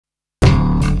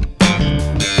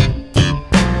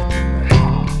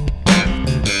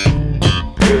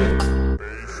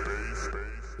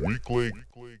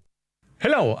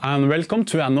Hello and welcome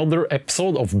to another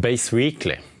episode of Base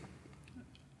Weekly.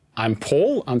 I'm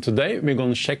Paul and today we're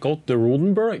going to check out the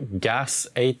Rodenberg Gas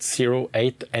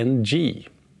 808NG.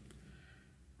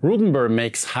 Rodenberg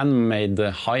makes handmade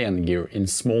high-end gear in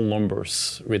small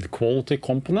numbers with quality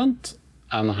component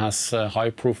and has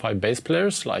high-profile bass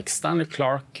players like Stanley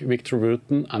Clarke, Victor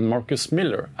Wooten and Marcus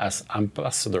Miller as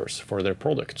ambassadors for their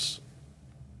products.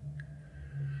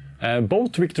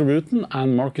 Both Victor Wooten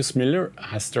and Marcus Miller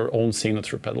has their own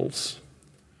signature pedals.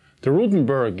 The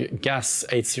Rodenberg Gas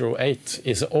 808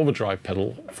 is an overdrive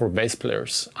pedal for bass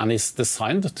players and is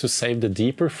designed to save the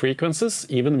deeper frequencies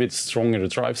even with stronger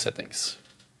drive settings.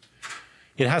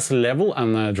 It has level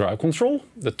and drive control.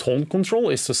 The tone control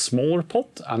is a smaller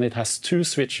pot and it has two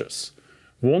switches.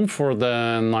 One for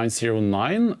the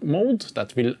 909 mode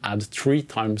that will add 3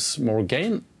 times more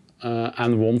gain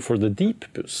and one for the deep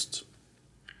boost.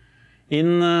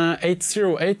 In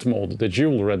 808 mode the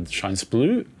jewel red shines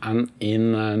blue and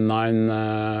in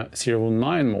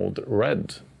 909 mode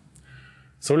red.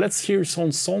 So let's hear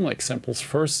some sound examples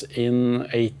first in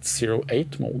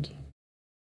 808 mode.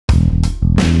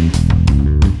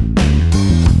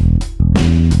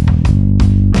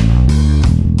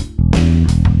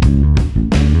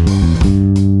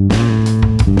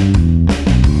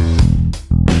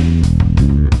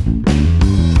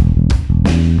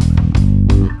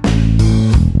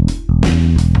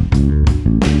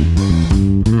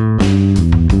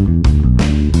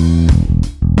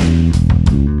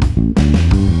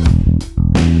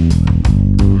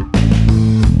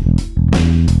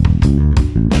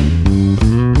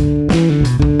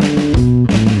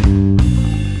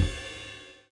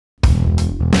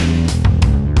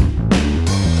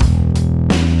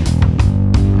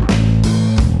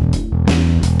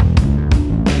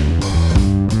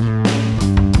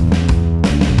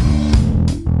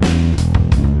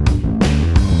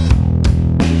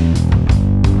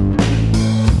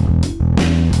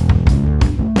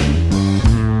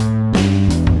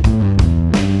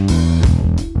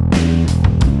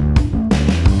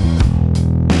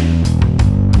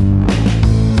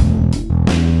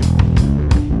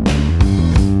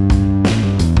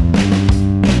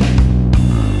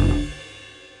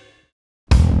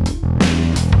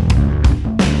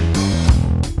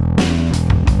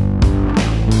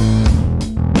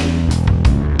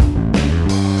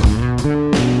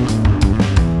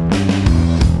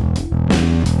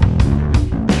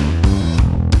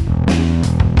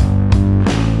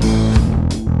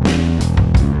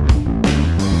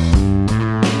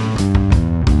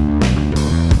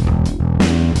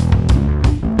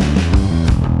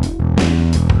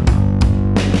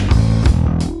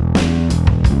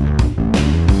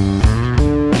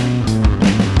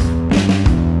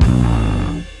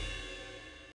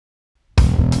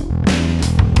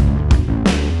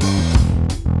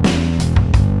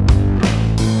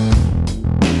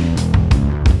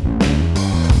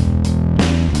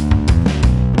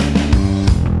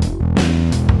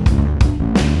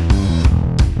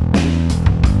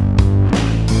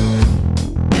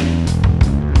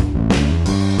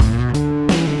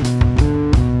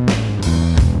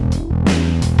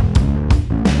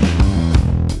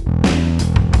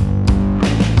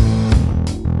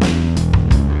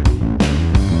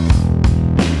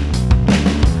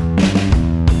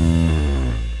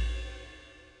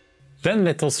 Then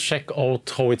let us check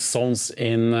out how it sounds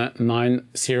in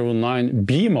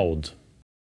 909B mode.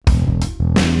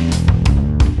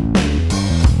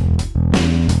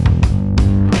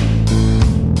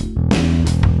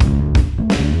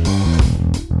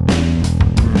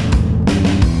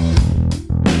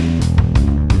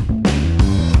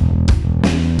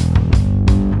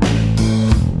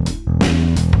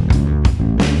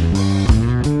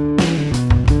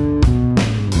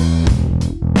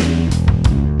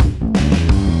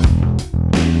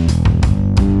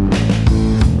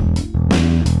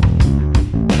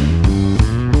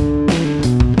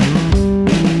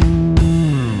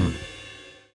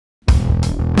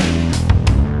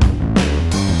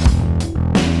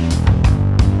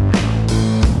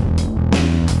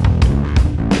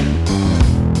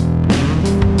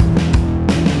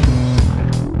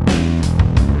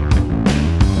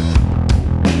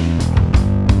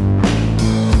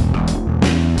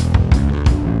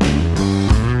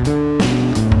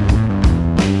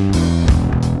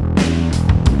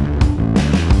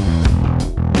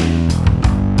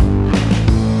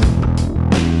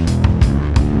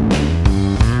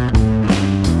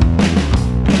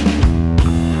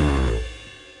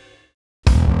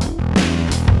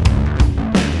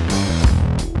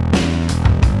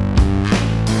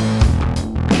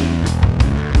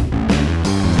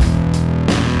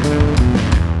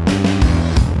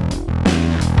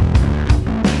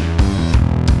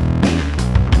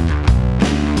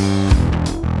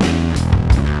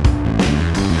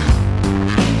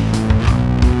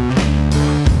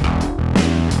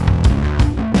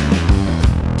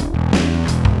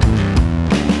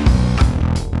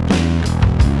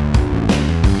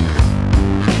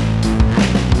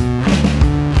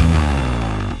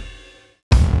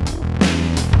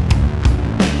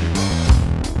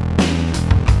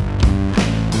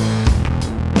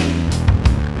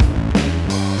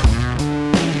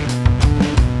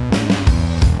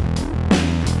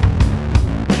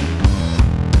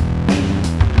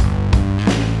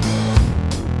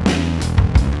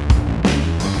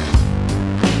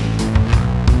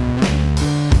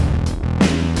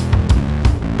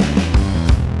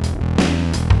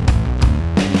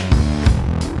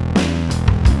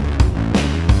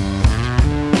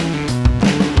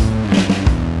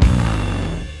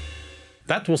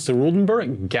 That was the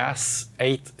Rodenberg Gas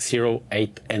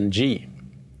 808NG.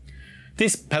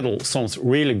 This pedal sounds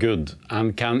really good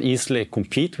and can easily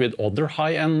compete with other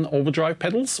high-end overdrive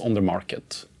pedals on the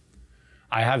market.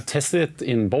 I have tested it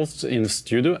in both in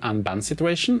studio and band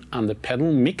situation, and the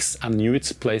pedal mix and knew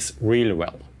its place really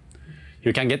well.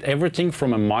 You can get everything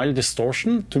from a mild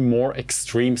distortion to more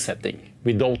extreme setting,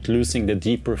 without losing the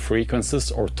deeper frequencies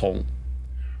or tone.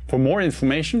 For more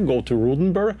information, go to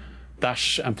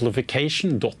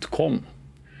rodenberg-amplification.com.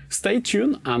 Stay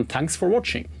tuned and thanks for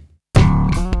watching.